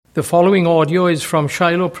The following audio is from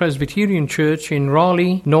Shiloh Presbyterian Church in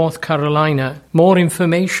Raleigh, North Carolina. More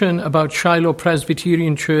information about Shiloh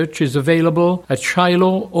Presbyterian Church is available at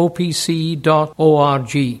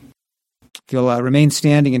shilohopc.org. If you'll remain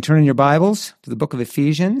standing and turn in your Bibles to the book of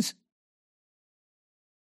Ephesians.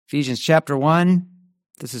 Ephesians chapter 1.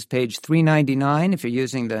 This is page 399 if you're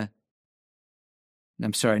using number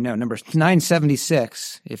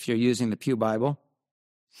 976 if you're using the Pew Bible.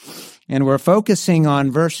 And we're focusing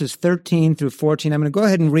on verses 13 through 14. I'm going to go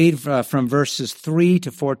ahead and read from verses 3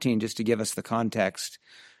 to 14 just to give us the context.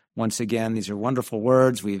 Once again, these are wonderful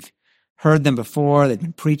words. We've heard them before. They've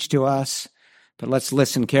been preached to us. But let's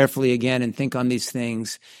listen carefully again and think on these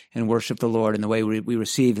things and worship the Lord in the way we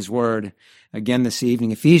receive His word again this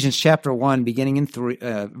evening. Ephesians chapter 1, beginning in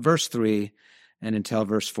verse 3 and until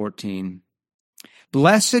verse 14.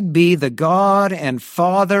 Blessed be the God and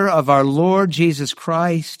Father of our Lord Jesus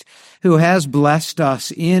Christ, who has blessed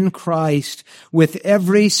us in Christ with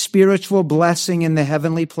every spiritual blessing in the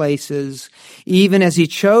heavenly places, even as He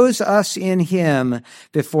chose us in Him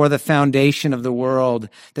before the foundation of the world,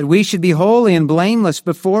 that we should be holy and blameless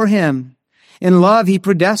before Him. In love, He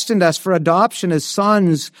predestined us for adoption as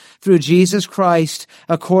sons through Jesus Christ,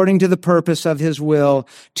 according to the purpose of His will,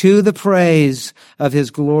 to the praise of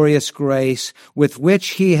His glorious grace, with which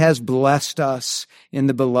He has blessed us in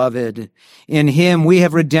the Beloved. In Him we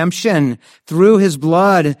have redemption through His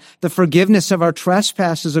blood, the forgiveness of our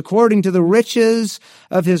trespasses, according to the riches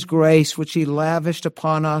of His grace, which He lavished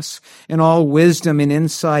upon us in all wisdom and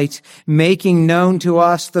insight, making known to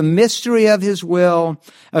us the mystery of His will,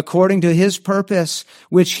 according to His purpose,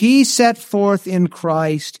 which He set forth in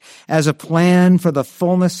Christ as a plan for the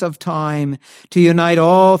fullness of time, to unite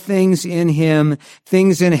all things in Him,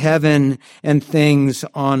 things in heaven and things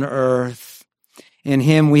on earth. In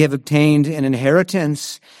Him we have obtained an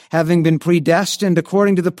inheritance, having been predestined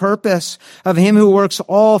according to the purpose of Him who works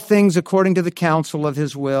all things according to the counsel of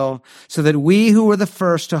His will, so that we who were the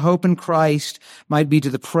first to hope in Christ might be to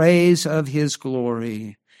the praise of His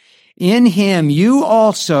glory. In Him you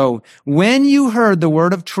also, when you heard the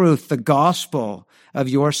word of truth, the gospel of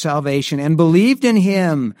your salvation, and believed in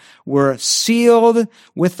Him, were sealed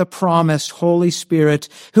with the promised Holy Spirit,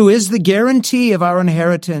 who is the guarantee of our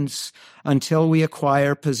inheritance until we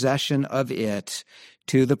acquire possession of it,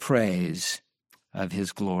 to the praise of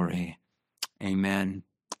His glory. Amen.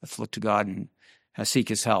 Let's look to God and seek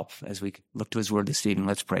His help as we look to His word this evening.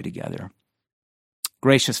 Let's pray together.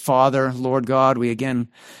 Gracious Father, Lord God, we again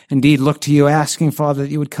indeed look to You, asking, Father, that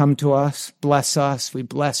You would come to us, bless us. We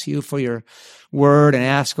bless You for Your word and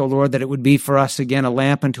ask, O Lord, that it would be for us again a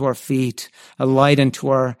lamp unto our feet, a light unto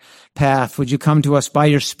our path. Would You come to us by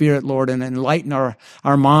Your Spirit, Lord, and enlighten our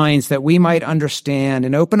minds that we might understand,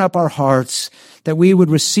 and open up our hearts that we would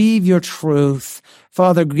receive Your truth.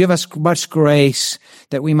 Father, give us much grace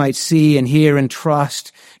that we might see and hear and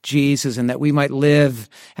trust Jesus, and that we might live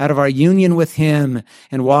out of our union with Him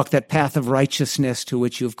and walk that path of righteousness to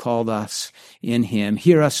which You've called us in Him.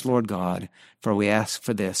 Hear us, Lord God, for we ask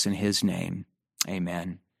for this in His name.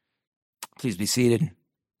 Amen. Please be seated.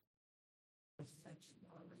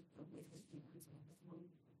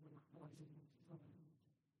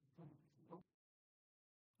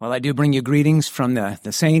 Well, I do bring you greetings from the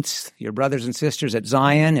saints, your brothers and sisters at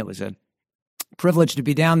Zion. It was a privilege to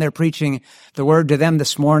be down there preaching the word to them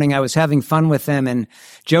this morning. I was having fun with them and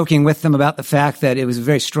joking with them about the fact that it was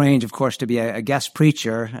very strange, of course, to be a guest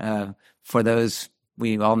preacher for those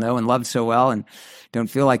we all know and love so well and don't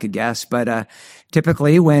feel like a guest. But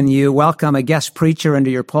typically when you welcome a guest preacher into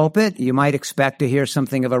your pulpit, you might expect to hear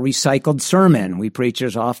something of a recycled sermon. We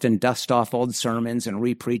preachers often dust off old sermons and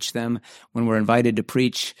re-preach them when we're invited to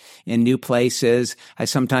preach in new places. I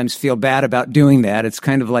sometimes feel bad about doing that. It's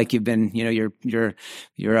kind of like you've been,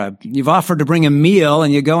 you've offered to bring a meal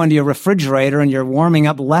and you go into your refrigerator and you're warming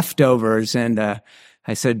up leftovers. And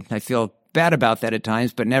I said, I feel bad about that at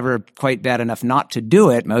times, but never quite bad enough not to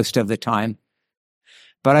do it most of the time.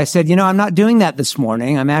 But I said, I'm not doing that this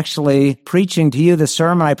morning. I'm actually preaching to you the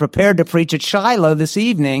sermon I prepared to preach at Shiloh this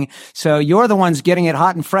evening. So you're the ones getting it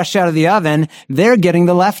hot and fresh out of the oven. They're getting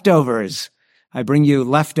the leftovers. I bring you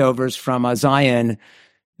leftovers from Zion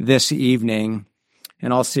this evening.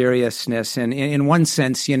 In all seriousness. And in one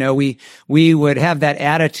sense, we would have that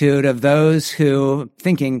attitude of those who,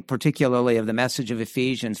 thinking particularly of the message of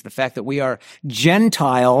Ephesians, the fact that we are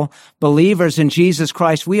Gentile believers in Jesus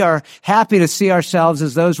Christ, we are happy to see ourselves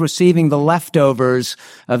as those receiving the leftovers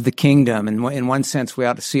of the kingdom. And in one sense, we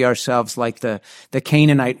ought to see ourselves like the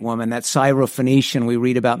Canaanite woman, that Syrophoenician we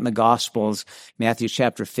read about in the Gospels, Matthew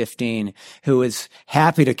chapter 15, who is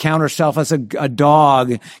happy to count herself as a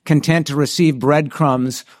dog, content to receive breadcrumbs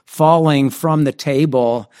crumbs falling from the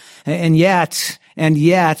table. And yet,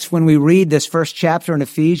 when we read this first chapter in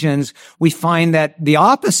Ephesians, we find that the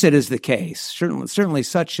opposite is the case. Certainly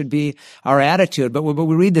such should be our attitude. But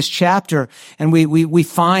we read this chapter and we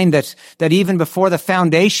find that even before the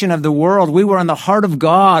foundation of the world, we were in the heart of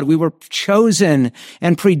God. We were chosen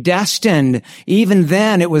and predestined. Even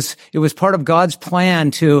then, it was part of God's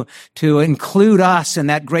plan to include us in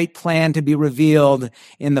that great plan to be revealed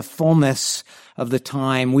in the fullness of the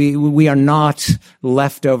time. We are not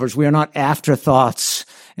leftovers. We are not afterthoughts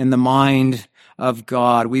in the mind of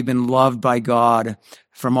God. We've been loved by God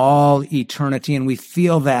from all eternity, and we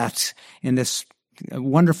feel that in this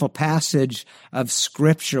wonderful passage of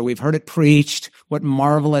Scripture. We've heard it preached. What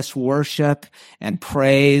marvelous worship and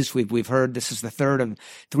praise. We've heard, this is the third of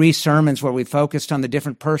 3 sermons where we focused on the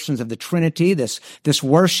different persons of the Trinity. This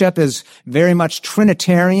worship is very much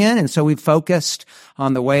Trinitarian, and so we've focused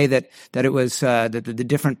on the way that it was that the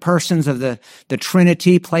different persons of the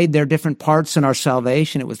Trinity played their different parts in our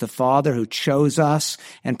salvation. It was the Father who chose us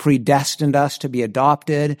and predestined us to be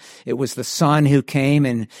adopted. It was the Son who came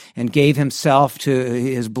and gave himself to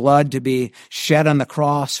his blood to be shed on the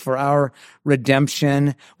cross for our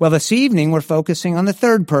redemption. Well, this evening we're focusing on the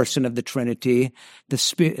third person of the Trinity, the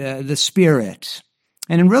Spirit.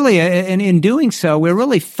 And really, in doing so, we're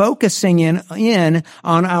really focusing in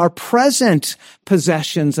on our present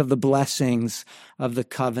possessions of the blessings of the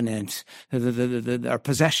covenant, our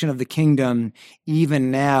possession of the kingdom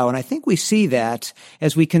even now. And I think we see that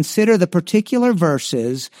as we consider the particular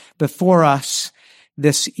verses before us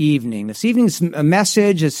this evening. This evening's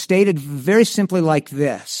message is stated very simply like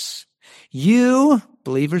this. You,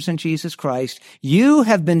 believers in Jesus Christ, you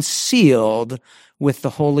have been sealed with the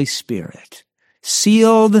Holy Spirit.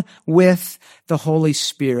 Sealed with the Holy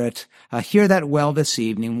Spirit. Hear that well this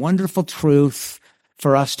evening. Wonderful truth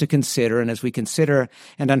for us to consider. And as we consider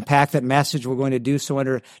and unpack that message, we're going to do so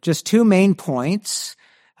under just 2 main points.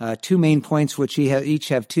 2 main points which each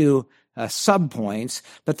have 2 subpoints.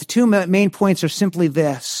 But the 2 main points are simply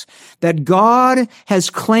this, that God has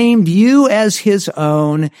claimed you as his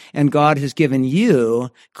own, and God has given you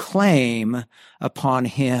claim upon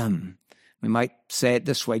him. We might say it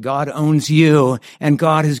this way, God owns you, and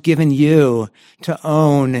God has given you to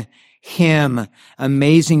own him.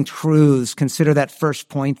 Amazing truths. Consider that first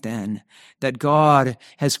point then, that God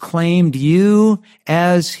has claimed you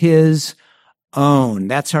as his own.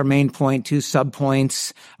 That's our main point. 2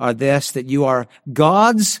 subpoints are this, that you are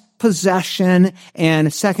God's possession,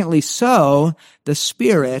 and secondly, so the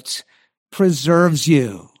Spirit preserves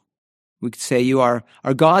you. We could say you are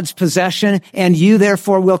God's possession, and you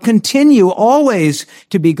therefore will continue always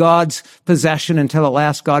to be God's possession until at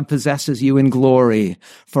last God possesses you in glory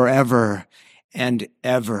forever and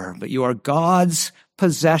ever. But you are God's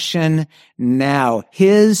possession now.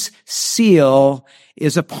 His seal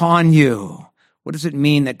is upon you. What does it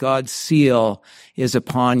mean that God's seal is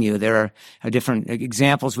upon you? There are different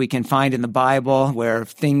examples we can find in the Bible where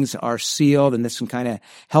things are sealed, and this can kind of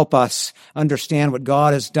help us understand what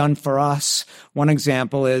God has done for us. One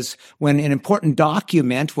example is when an important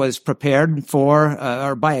document was prepared for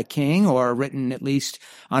or by a king, or written at least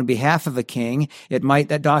on behalf of a king.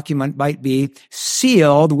 That document might be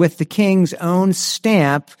sealed with the king's own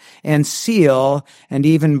stamp and seal, and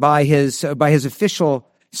even by his official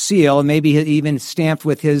seal, maybe even stamped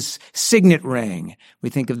with his signet ring. We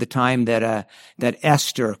think of the time that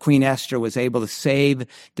Esther, Queen Esther, was able to save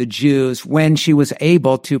the Jews when she was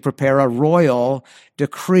able to prepare a royal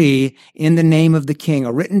decree in the name of the king,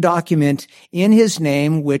 a written document in his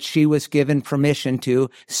name, which she was given permission to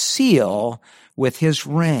seal with his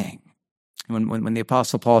ring. When the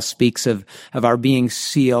Apostle Paul speaks of our being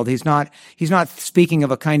sealed, he's not speaking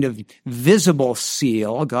of a kind of visible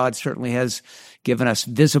seal. God certainly has given us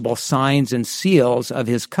visible signs and seals of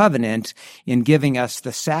his covenant in giving us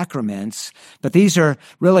the sacraments. But these are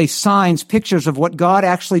really signs, pictures of what God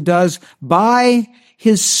actually does by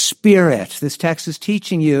his Spirit. This text is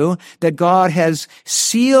teaching you that God has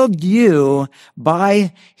sealed you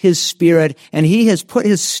by his Spirit, and he has put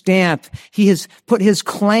his stamp, he has put his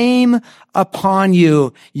claim upon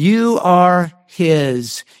you. You are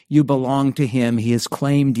his. You belong to him. He has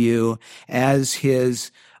claimed you as his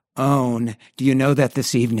own. Do you know that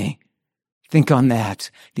this evening? Think on that.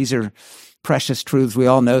 These are precious truths we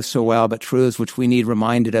all know so well, but truths which we need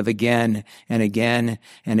reminded of again and again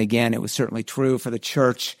and again. It was certainly true for the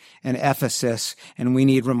church in Ephesus, and we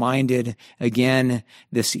need reminded again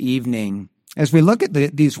this evening. As we look at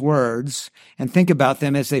these words and think about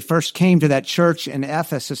them as they first came to that church in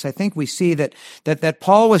Ephesus, I think we see that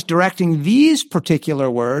Paul was directing these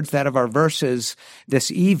particular words, that of our verses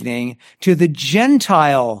this evening, to the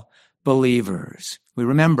Gentile believers. We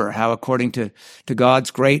remember how, according to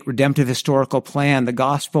God's great redemptive historical plan, the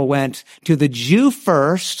gospel went to the Jew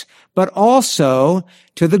first, but also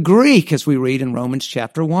to the Greek, as we read in Romans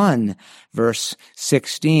chapter 1, verse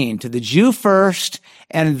 16. To the Jew first,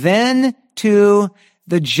 and then to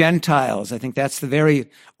the Gentiles. I think that's the very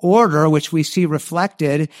order which we see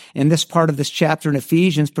reflected in this part of this chapter in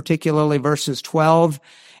Ephesians, particularly verses 12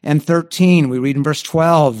 and 13. We read in verse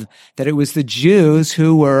 12 that it was the Jews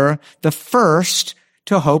who were the first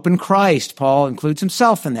to hope in Christ. Paul includes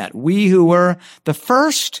himself in that. We who were the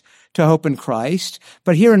first to hope in Christ.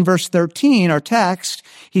 But here in verse 13, our text,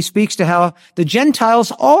 he speaks to how the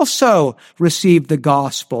Gentiles also received the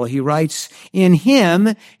gospel. He writes, in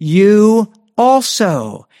him, you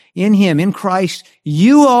also. In him, in Christ,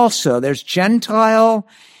 you also. There's Gentile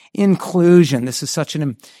inclusion. This is such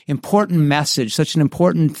an important message, such an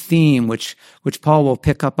important theme, which Paul will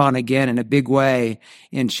pick up on again in a big way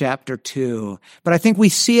in chapter 2. But I think we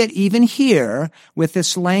see it even here with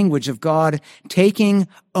this language of God taking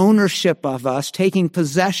ownership of us, taking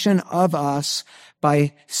possession of us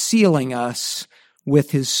by sealing us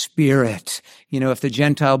with his Spirit. You know, if the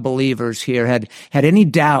Gentile believers here had any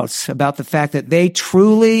doubts about the fact that they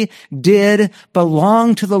truly did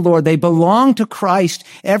belong to the Lord, they belonged to Christ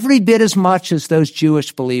every bit as much as those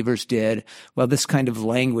Jewish believers did, well, this kind of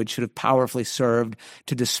language should have powerfully served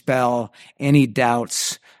to dispel any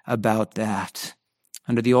doubts about that.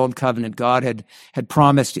 Under the Old Covenant, God had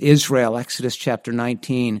promised Israel, Exodus chapter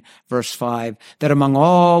 19, verse 5, that among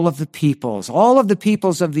all of the peoples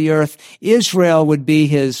of the earth, Israel would be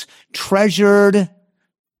his treasured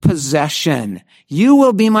possession. You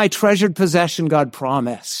will be my treasured possession, God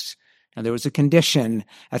promised. Now, there was a condition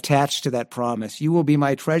attached to that promise. You will be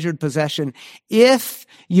my treasured possession if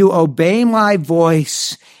you obey my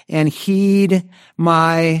voice and heed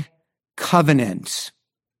my covenant.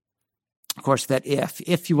 Of course, that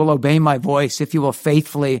if you will obey my voice, if you will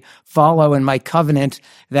faithfully follow in my covenant,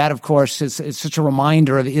 that, of course, is such a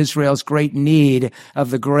reminder of Israel's great need of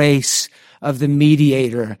the grace of the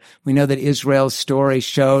mediator. We know that Israel's story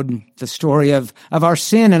showed the story of our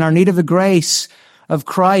sin and our need of the grace of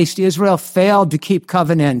Christ. Israel failed to keep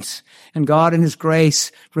covenant, and God in his grace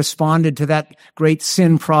responded to that great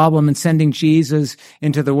sin problem in sending Jesus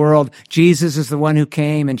into the world. Jesus is the one who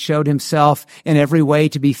came and showed himself in every way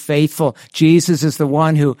to be faithful. Jesus is the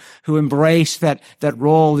one who embraced that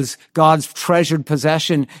role as God's treasured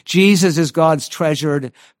possession. Jesus is God's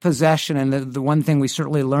treasured possession. And the one thing we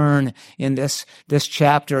certainly learn in this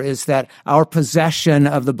chapter is that our possession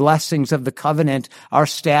of the blessings of the covenant, our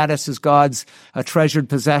status as God's treasured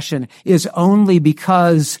possession, is only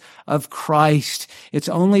because of Christ. It's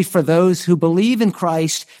only for those who believe in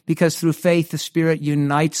Christ, because through faith the Spirit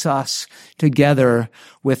unites us together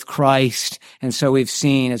with Christ. And so we've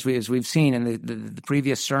seen, as we've seen in the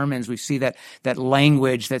previous sermons, we see that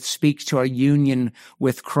language that speaks to our union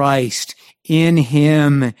with Christ. In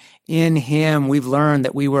him, we've learned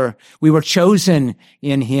that we were chosen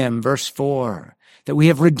in him, verse 4. That we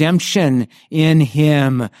have redemption in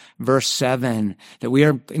him, verse 7. That we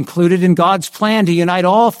are included in God's plan to unite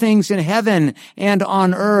all things in heaven and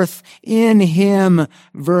on earth in him,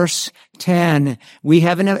 verse 10. We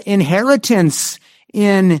have an inheritance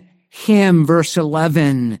in him, verse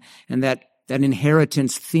 11. And that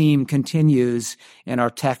inheritance theme continues in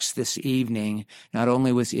our text this evening. Not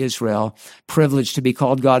only was Israel privileged to be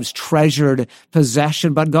called God's treasured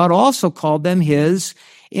possession, but God also called them his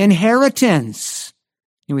inheritance.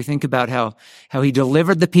 And we think about how he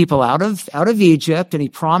delivered the people out of Egypt, and he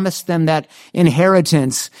promised them that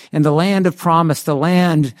inheritance in the land of promise, the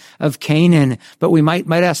land of Canaan. But we might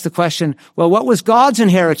ask the question, well, what was God's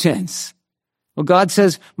inheritance? Well, God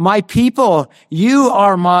says, my people, you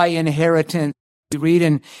are my inheritance. We read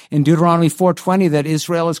in Deuteronomy 4:20 that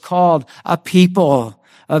Israel is called a people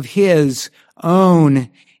of his own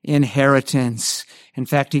inheritance. In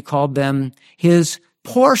fact, he called them his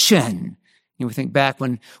portion. And we think back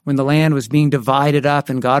when the land was being divided up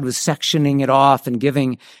and God was sectioning it off and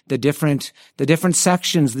giving the different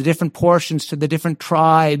sections, the different portions to the different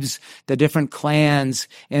tribes, the different clans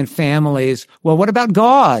and families. Well, what about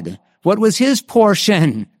God? What was his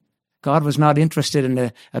portion? God was not interested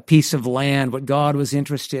in a piece of land. What God was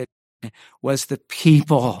interested in was the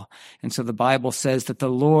people. And so the Bible says that the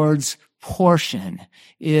Lord's portion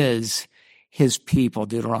is his people,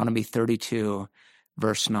 Deuteronomy 32,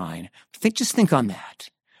 verse 9. Just think on that.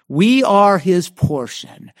 We are his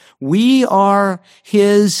portion. We are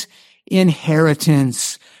his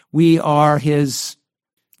inheritance. We are the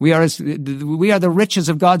riches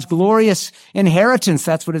of God's glorious inheritance.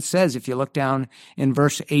 That's what it says. If you look down in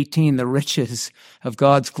verse 18, the riches of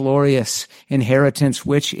God's glorious inheritance,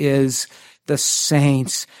 which is the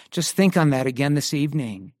saints. Just think on that again this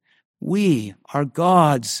evening. We are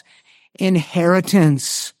God's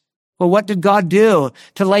inheritance. Well, what did God do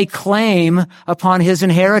to lay claim upon his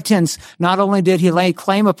inheritance? Not only did he lay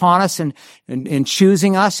claim upon us in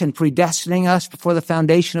choosing us and predestining us before the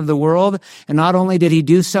foundation of the world, and not only did he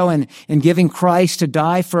do so in giving Christ to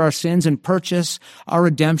die for our sins and purchase our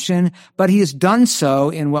redemption, but he has done so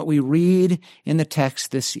in what we read in the text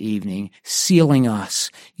this evening, sealing us.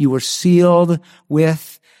 You were sealed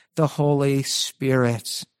with the Holy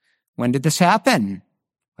Spirit. When did this happen?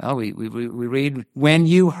 Well, we read, when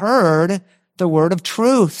you heard the word of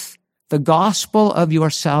truth, the gospel of your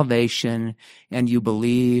salvation, and you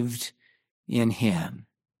believed in him.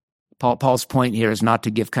 Paul's point here is not to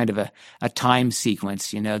give kind of a time sequence,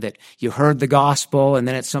 that you heard the gospel, and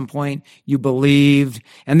then at some point you believed,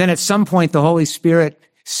 and then at some point the Holy Spirit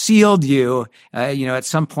sealed you, at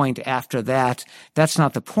some point after that. That's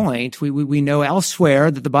not the point. We know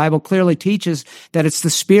elsewhere that the Bible clearly teaches that it's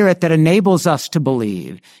the Spirit that enables us to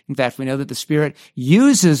believe. In fact, we know that the Spirit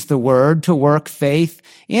uses the Word to work faith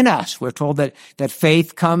in us. We're told that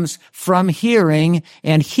faith comes from hearing,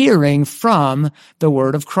 and hearing from the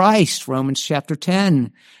Word of Christ. Romans chapter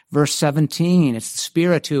 10. Verse 17, it's the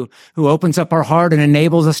Spirit who opens up our heart and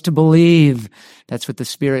enables us to believe. That's what the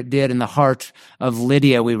Spirit did in the heart of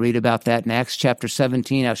Lydia. We read about that in Acts chapter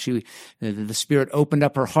 17, how the Spirit opened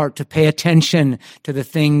up her heart to pay attention to the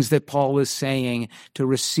things that Paul was saying, to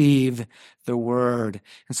receive the word.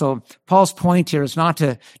 And so Paul's point here is not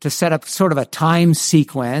to set up sort of a time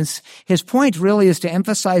sequence. His point really is to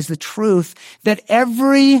emphasize the truth that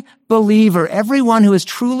every believer, everyone who has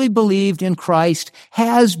truly believed in Christ,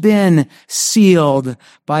 has been sealed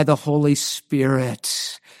by the Holy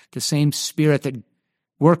Spirit. The same Spirit that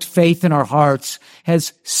worked faith in our hearts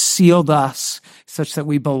has sealed us such that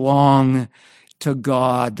we belong to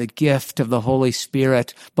God. The gift of the Holy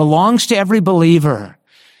Spirit belongs to every believer.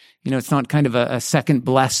 It's not kind of a second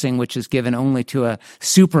blessing which is given only to a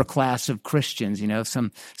super class of Christians,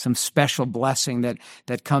 some special blessing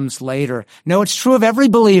that comes later. No, it's true of every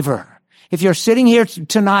believer. If you're sitting here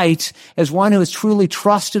tonight as one who has truly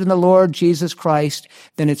trusted in the Lord Jesus Christ,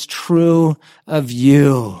 then it's true of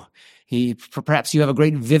you. Perhaps you have a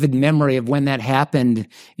great vivid memory of when that happened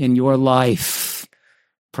in your life.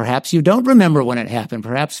 Perhaps you don't remember when it happened.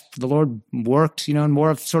 Perhaps the Lord worked, in more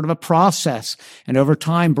of sort of a process and over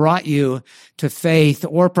time brought you to faith.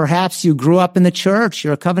 Or perhaps you grew up in the church.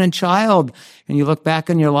 You're a covenant child and you look back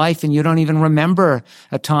on your life and you don't even remember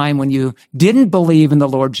a time when you didn't believe in the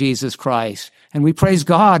Lord Jesus Christ. And we praise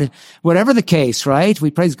God, whatever the case, right?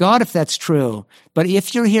 We praise God if that's true. But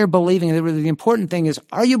if you're here believing, the important thing is,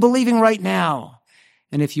 are you believing right now?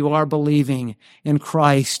 And if you are believing in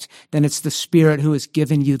Christ, then it's the Spirit who has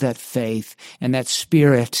given you that faith, and that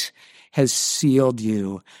Spirit has sealed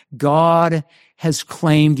you. God has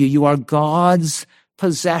claimed you. You are God's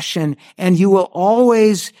possession, and you will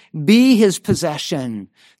always be his possession.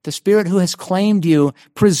 The Spirit who has claimed you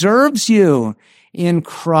preserves you in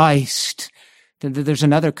Christ. There's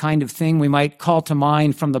another kind of thing we might call to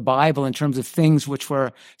mind from the Bible in terms of things which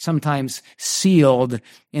were sometimes sealed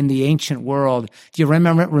in the ancient world. Do you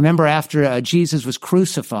remember after Jesus was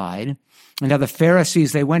crucified, and how the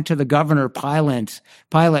Pharisees, they went to the governor Pilate,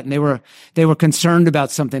 and they were concerned about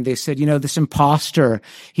something. They said, this impostor,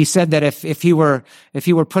 he said that if he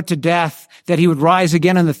were put to death, that he would rise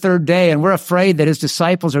again on the third day. And we're afraid that his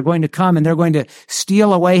disciples are going to come and they're going to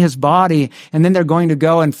steal away his body. And then they're going to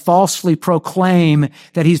go and falsely proclaim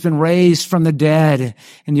that he's been raised from the dead.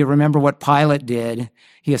 And you remember what Pilate did.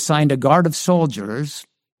 He assigned a guard of soldiers.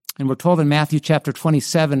 And we're told in Matthew chapter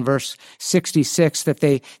 27, verse 66, that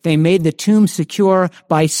they made the tomb secure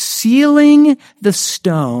by sealing the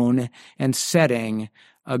stone and setting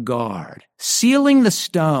a guard. Sealing the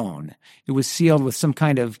stone. It was sealed with some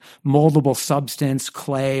kind of moldable substance,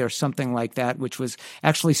 clay or something like that, which was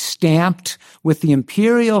actually stamped with the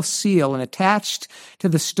imperial seal and attached to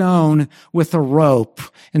the stone with a rope.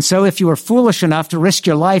 And so if you were foolish enough to risk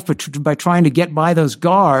your life by trying to get by those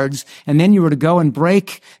guards, and then you were to go and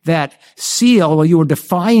break that seal, well, you were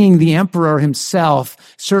defying the emperor himself.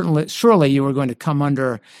 Surely you were going to come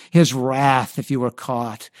under his wrath if you were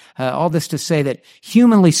caught. All this to say that,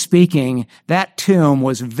 humanly speaking, that tomb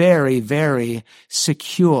was very, very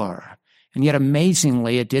secure. And yet,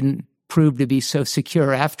 amazingly, it didn't prove to be so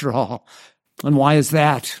secure after all. And why is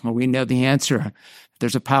that? Well, we know the answer.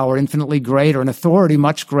 There's a power infinitely greater, an authority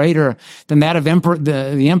much greater than that of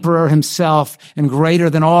the emperor himself, and greater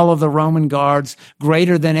than all of the Roman guards,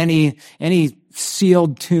 greater than any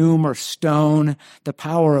sealed tomb or stone. The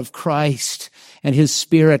power of Christ and his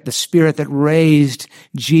Spirit, the Spirit that raised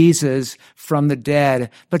Jesus from the dead.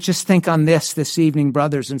 But just think on this evening,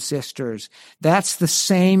 brothers and sisters. That's the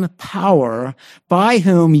same power by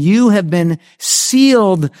whom you have been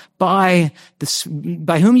sealed by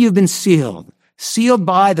whom you've been sealed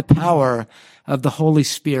by the power of the Holy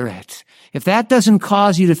Spirit. If that doesn't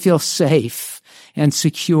cause you to feel safe and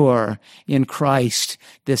secure in Christ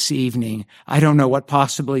this evening, I don't know what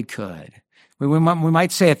possibly could. We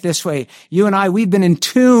might say it this way: you and I, we've been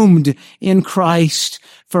entombed in Christ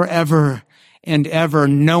forever and ever.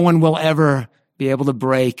 No one will ever be able to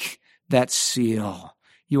break that seal.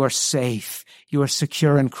 You are safe. You are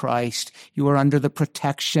secure in Christ. You are under the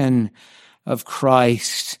protection of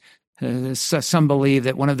Christ. Some believe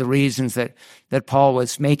that one of the reasons that Paul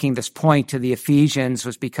was making this point to the Ephesians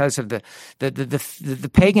was because of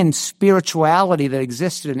the pagan spirituality that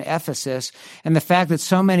existed in Ephesus, and the fact that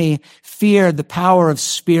so many feared the power of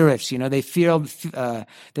spirits. You know, they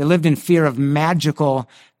lived in fear of magical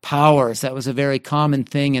powers. That was a very common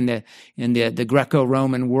thing in the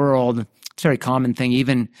Greco-Roman world. It's a very common thing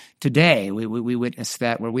even today. We witnessed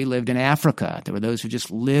that where we lived in Africa. There were those who just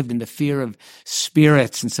lived in the fear of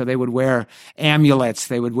spirits, and so they would wear amulets,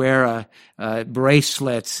 they would wear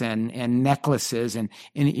bracelets and necklaces and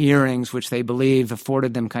earrings, which they believed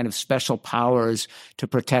afforded them kind of special powers to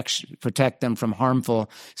protect them from harmful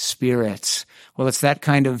spirits. Well, it's that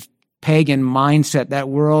kind of pagan mindset, that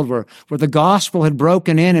world where the gospel had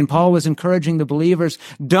broken in, and Paul was encouraging the believers,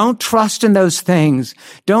 don't trust in those things.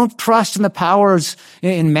 Don't trust in the powers,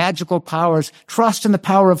 in magical powers. Trust in the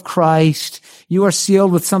power of Christ. You are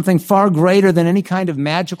sealed with something far greater than any kind of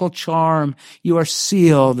magical charm. You are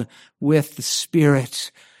sealed with the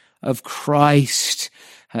Spirit of Christ.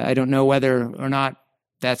 I don't know whether or not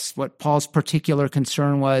that's what Paul's particular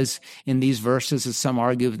concern was in these verses, as some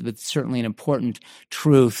argue, but certainly an important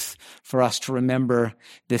truth for us to remember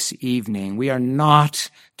this evening. We are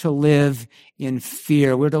not to live in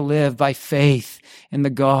fear. We're to live by faith in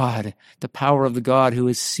the power of the God who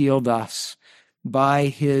has sealed us by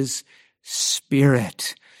his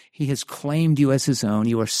Spirit. He has claimed you as his own.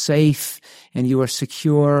 You are safe and you are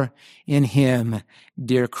secure in him,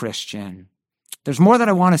 dear Christian. There's more that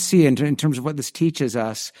I want to see in terms of what this teaches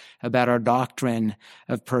us about our doctrine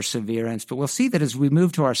of perseverance. But we'll see that as we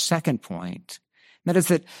move to our second point. That is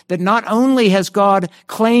that not only has God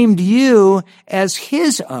claimed you as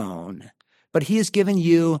his own, but he has given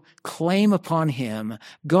you claim upon him.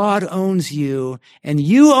 God owns you and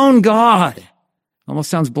you own God.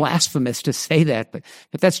 Almost sounds blasphemous to say that, but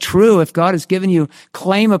that's true. If God has given you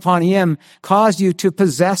claim upon him, caused you to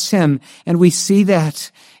possess him, and we see that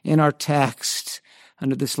in our text.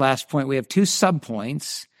 Under this last point, we have two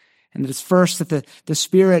subpoints, and that is first that the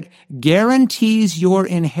Spirit guarantees your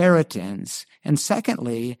inheritance, and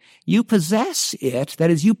secondly, you possess it.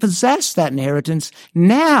 That is, you possess that inheritance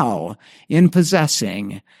now in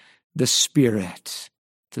possessing the Spirit.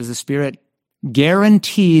 So the Spirit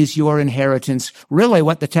guarantees your inheritance. Really,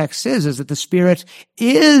 what the text is that the Spirit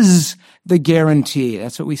is the guarantee.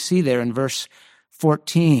 That's what we see there in verse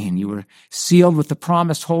 14. You were sealed with the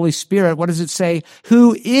promised Holy Spirit. What does it say?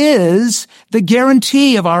 Who is the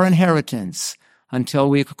guarantee of our inheritance until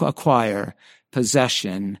we acquire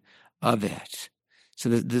possession of it. So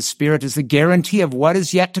the Spirit is the guarantee of what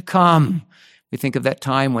is yet to come. We think of that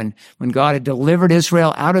time when God had delivered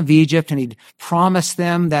Israel out of Egypt and he'd promised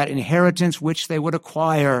them that inheritance which they would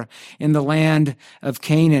acquire in the land of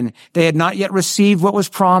Canaan. They had not yet received what was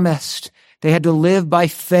promised. They had to live by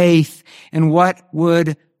faith in what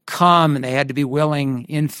would come, and they had to be willing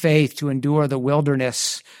in faith to endure the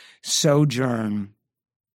wilderness sojourn.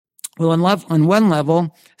 Well, on one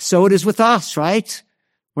level, so it is with us, right?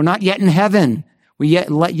 We're not yet in heaven. We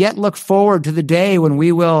yet look forward to the day when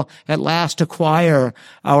we will at last acquire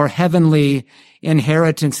our heavenly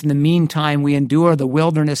inheritance. In the meantime, we endure the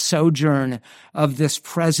wilderness sojourn of this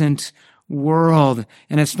present world.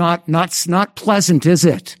 And it's not pleasant, is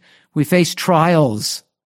it? We face trials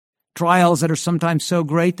that are sometimes so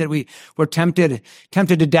great that we're tempted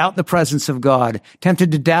to doubt the presence of God,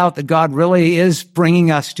 tempted to doubt that God really is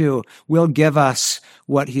bringing us will give us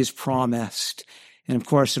what he's promised. And of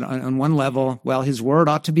course, on one level, well, his word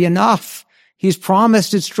ought to be enough. He's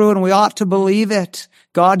promised it's true and we ought to believe it.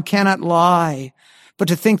 God cannot lie. But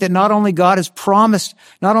to think that not only God has promised,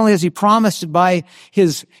 not only has he promised it by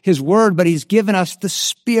his word, but he's given us the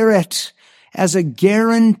Spirit as a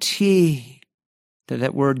guarantee.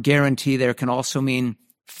 That word guarantee there can also mean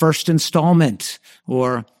first installment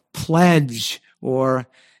or pledge or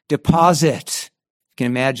deposit. You can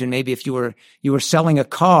imagine maybe if you were selling a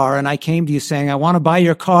car and I came to you saying, I want to buy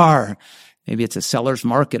your car. Maybe it's a seller's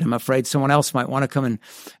market. I'm afraid someone else might want to come and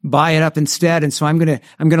buy it up instead. And so I'm going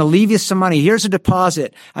to leave you some money. Here's a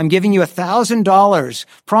deposit. I'm giving you $1,000.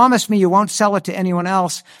 Promise me you won't sell it to anyone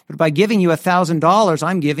else. But by giving you $1,000,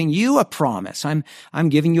 I'm giving you a promise. I'm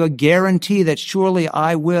giving you a guarantee that surely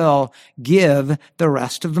I will give the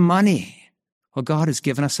rest of the money. Well, God has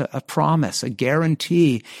given us a promise, a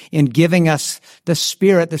guarantee in giving us the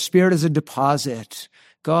Spirit. The Spirit is a deposit.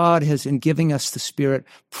 God has, in giving us the Spirit,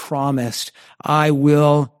 promised, I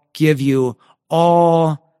will give you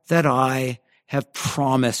all that I have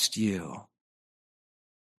promised you.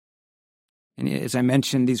 And as I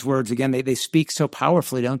mentioned, these words, again, they speak so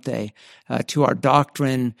powerfully, don't they, to our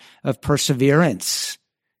doctrine of perseverance.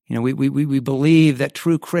 You know, we believe that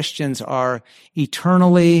true Christians are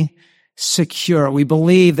eternally secure. We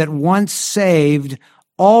believe that once saved,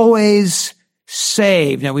 always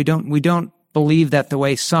saved. Now, we don't believe that the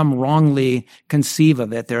way some wrongly conceive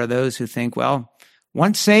of it. There are those who think, well,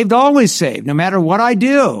 once saved, always saved, no matter what I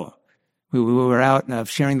do. We were out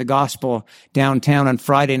sharing the gospel downtown on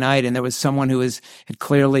Friday night, and there was someone who had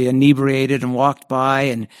clearly inebriated and walked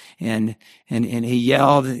by, and he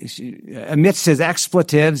yelled amidst his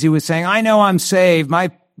expletives. He was saying, I know I'm saved.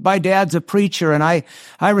 My dad's a preacher, and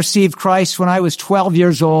I received Christ when I was 12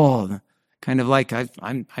 years old. Kind of like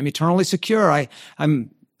I'm eternally secure. I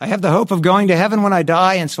have the hope of going to heaven when I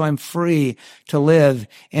die, and so I'm free to live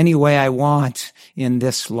any way I want in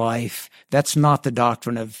this life. That's not the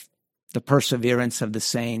doctrine of the perseverance of the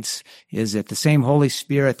saints, is it? The same Holy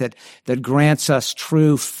Spirit that grants us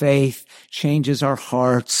true faith, changes our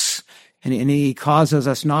hearts, and he causes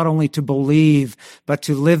us not only to believe, but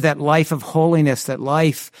to live that life of holiness, that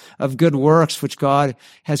life of good works, which God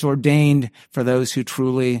has ordained for those who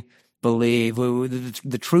truly believe.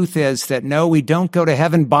 The truth is that no, we don't go to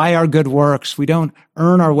heaven by our good works. We don't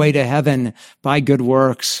earn our way to heaven by good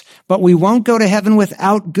works, but we won't go to heaven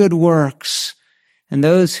without good works. And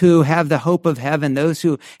those who have the hope of heaven, those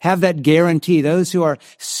who have that guarantee, those who are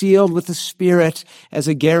sealed with the Spirit as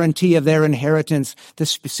a guarantee of their inheritance, the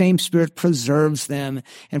same Spirit preserves them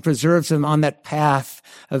and preserves them on that path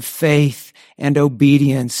of faith and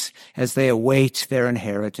obedience as they await their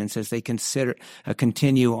inheritance, as they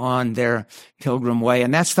continue on their pilgrim way.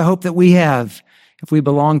 And that's the hope that we have. If we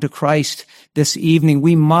belong to Christ this evening,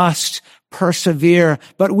 we must persevere,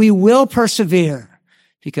 but we will persevere,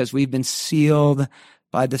 because we've been sealed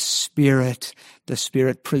by the Spirit. The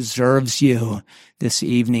Spirit preserves you this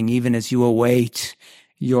evening, even as you await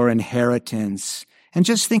your inheritance. And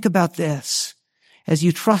just think about this. As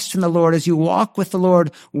you trust in the Lord, as you walk with the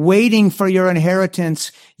Lord, waiting for your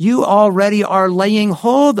inheritance, you already are laying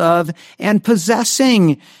hold of and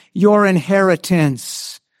possessing your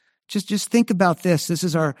inheritance. Just think about this. This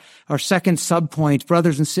is our second subpoint.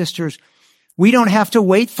 Brothers and sisters, we don't have to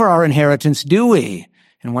wait for our inheritance, do we?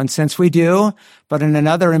 In one sense we do, but in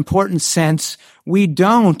another important sense we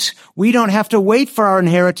don't. We don't have to wait for our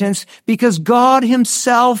inheritance because God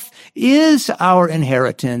himself is our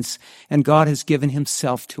inheritance, and God has given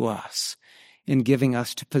himself to us in giving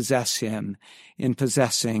us to possess him, in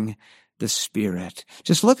possessing the Spirit.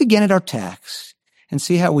 Just look again at our text and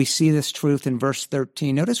see how we see this truth in verse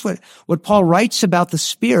 13. Notice what Paul writes about the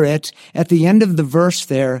Spirit at the end of the verse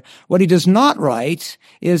there. What he does not write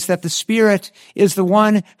is that the Spirit is the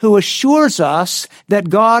one who assures us that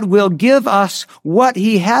God will give us what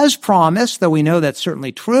he has promised, though we know that's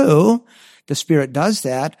certainly true. The Spirit does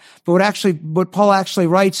that. But what Paul actually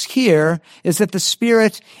writes here is that the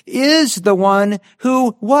Spirit is the one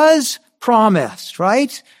who was promised,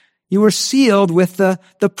 right? You were sealed with the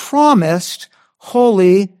promised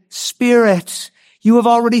Holy Spirit. You have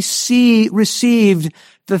already received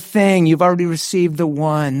the thing. You've already received the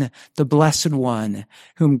one, the blessed one,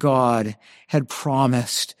 whom God had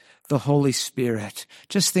promised, the Holy Spirit.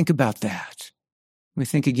 Just think about that. We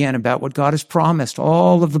think again about what God has promised,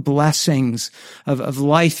 all of the blessings of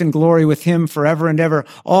life and glory with him forever and ever,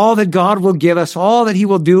 all that God will give us, all that he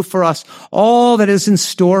will do for us, all that is in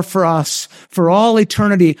store for us for all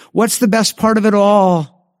eternity. What's the best part of it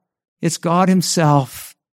all? It's God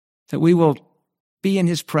himself, that we will be in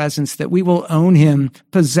his presence, that we will own him,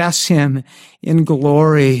 possess him in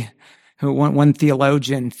glory. One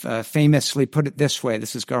theologian famously put it this way.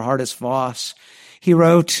 This is Gerhardus Voss. He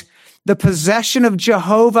wrote, "The possession of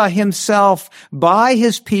Jehovah himself by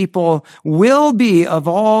his people will be, of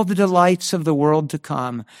all the delights of the world to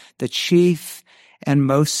come, the chief and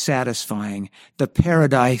most satisfying, the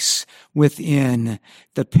paradise within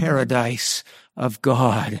the paradise of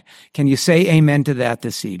God. Can you say amen to that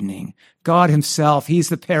this evening? God himself, he's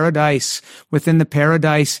the paradise within the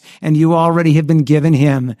paradise, and you already have been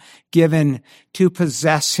given to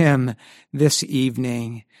possess him this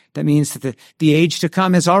evening. That means that the age to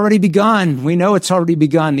come has already begun. We know it's already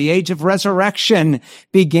begun. The age of resurrection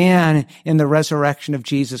began in the resurrection of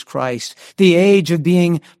Jesus Christ. The age of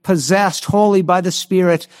being possessed wholly by the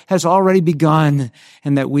Spirit has already begun,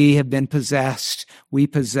 and that we have been possessed.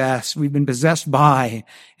 We've been possessed by,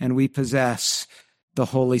 and we possess the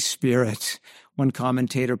Holy Spirit. One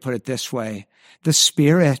commentator put it this way: the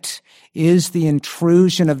Spirit is the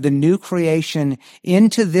intrusion of the new creation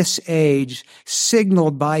into this age,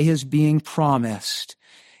 signaled by his being promised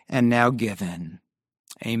and now given.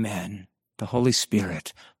 Amen. The Holy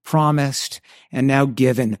Spirit, promised and now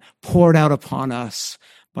given, poured out upon us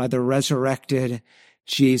by the resurrected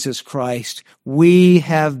Jesus Christ. We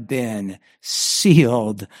have been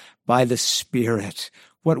sealed by the Spirit.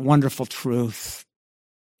 What wonderful truth.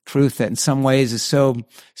 Truth that in some ways is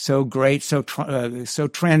so great, so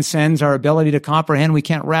transcends our ability to comprehend. We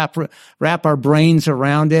can't wrap our brains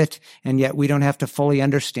around it, and yet we don't have to fully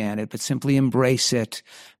understand it, but simply embrace it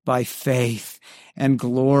by faith and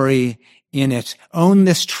glory in it. Own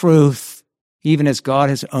this truth, even as God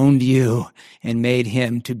has owned you and made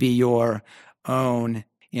him to be your own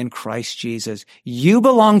in Christ Jesus. You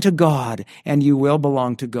belong to God, and you will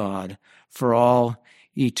belong to God for all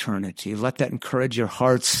eternity. Let that encourage your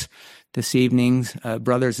hearts this evening,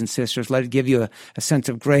 brothers and sisters. Let it give you a sense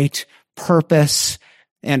of great purpose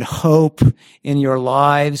and hope in your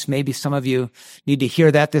lives. Maybe some of you need to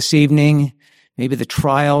hear that this evening. Maybe the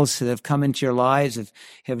trials that have come into your lives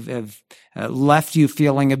have left you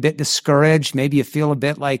feeling a bit discouraged. Maybe you feel a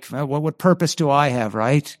bit like, well, what purpose do I have,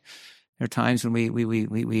 right? There are times when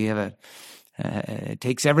we have it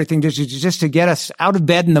takes everything just to get us out of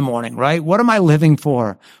bed in the morning, right? What am I living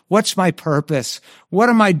for? What's my purpose? What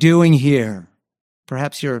am I doing here?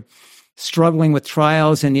 Perhaps you're struggling with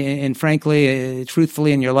trials and frankly,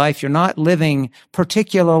 truthfully in your life, you're not living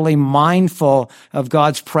particularly mindful of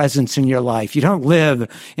God's presence in your life. You don't live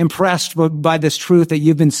impressed by this truth that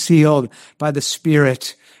you've been sealed by the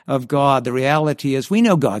Spirit of God. The reality is we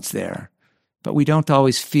know God's there, but we don't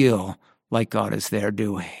always feel like God is there,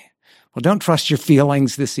 do we? Well, don't trust your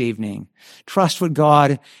feelings this evening. Trust what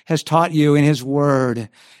God has taught you in his word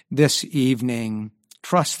this evening.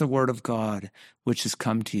 Trust the word of God which has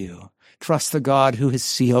come to you. Trust the God who has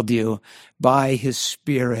sealed you by his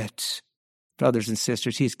Spirit. Brothers and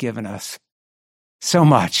sisters, he's given us so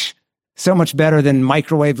much better than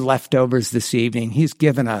microwave leftovers this evening. He's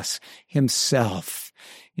given us himself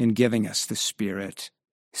in giving us the Spirit.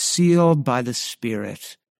 Sealed by the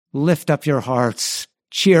Spirit. Lift up your hearts.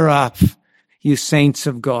 Cheer up, you saints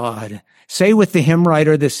of God. Say with the hymn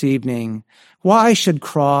writer this evening, why should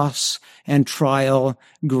cross and trial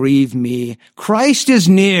grieve me? Christ is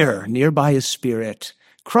near by his Spirit.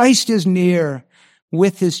 Christ is near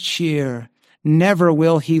with his cheer. Never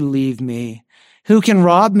will he leave me. Who can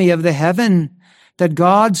rob me of the heaven that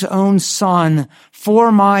God's own Son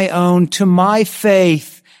for my own to my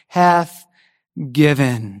faith hath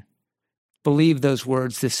given? Believe those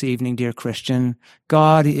words this evening, dear Christian.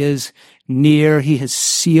 God is near. He has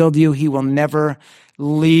sealed you. He will never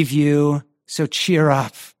leave you. So cheer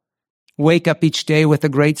up. Wake up each day with a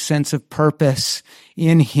great sense of purpose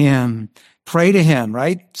in him. Pray to him,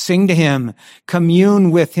 right? Sing to him. Commune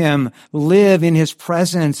with him. Live in his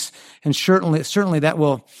presence. And certainly that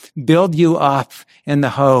will build you up in the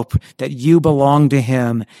hope that you belong to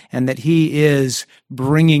him and that he is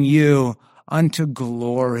bringing you unto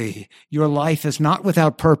glory. Your life is not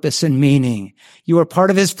without purpose and meaning. You are part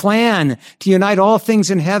of his plan to unite all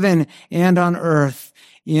things in heaven and on earth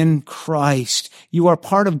in Christ. You are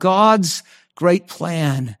part of God's great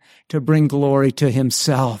plan to bring glory to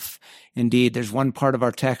himself. Indeed, there's one part of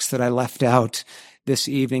our text that I left out this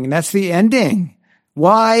evening, and that's the ending.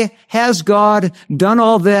 Why has God done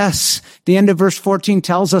all this? The end of verse 14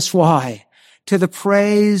 tells us why. To the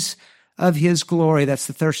praise of his glory. That's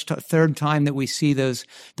the third time that we see those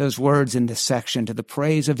words in this section. To the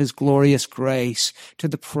praise of his glorious grace, to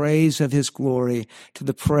the praise of his glory, to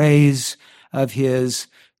the praise of his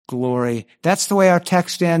glory. That's the way our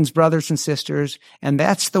text ends, brothers and sisters, and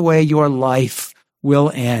that's the way your life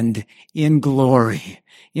will end, in glory,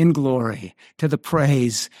 to the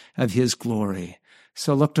praise of his glory.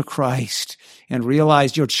 So look to Christ and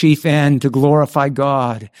realize your chief end, to glorify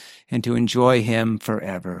God and to enjoy him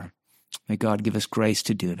forever. May God give us grace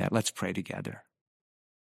to do that. Let's pray together.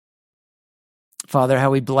 Father,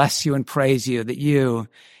 how we bless you and praise you that you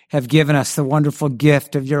have given us the wonderful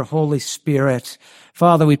gift of your Holy Spirit.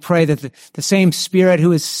 Father, we pray that the same Spirit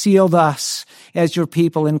who has sealed us as your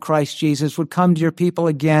people in Christ Jesus would come to your people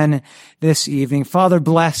again this evening. Father,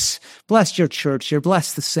 bless your church here.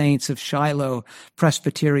 Bless the saints of Shiloh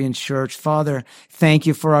Presbyterian Church. Father, thank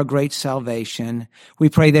you for our great salvation. We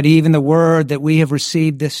pray that even the word that we have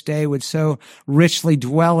received this day would so richly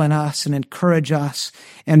dwell in us and encourage us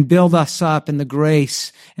and build us up in the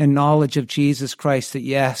grace and knowledge of Jesus Christ, that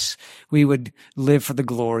yes, we would live for the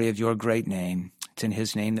glory of your great name. It's in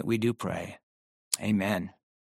his name that we do pray. Amen.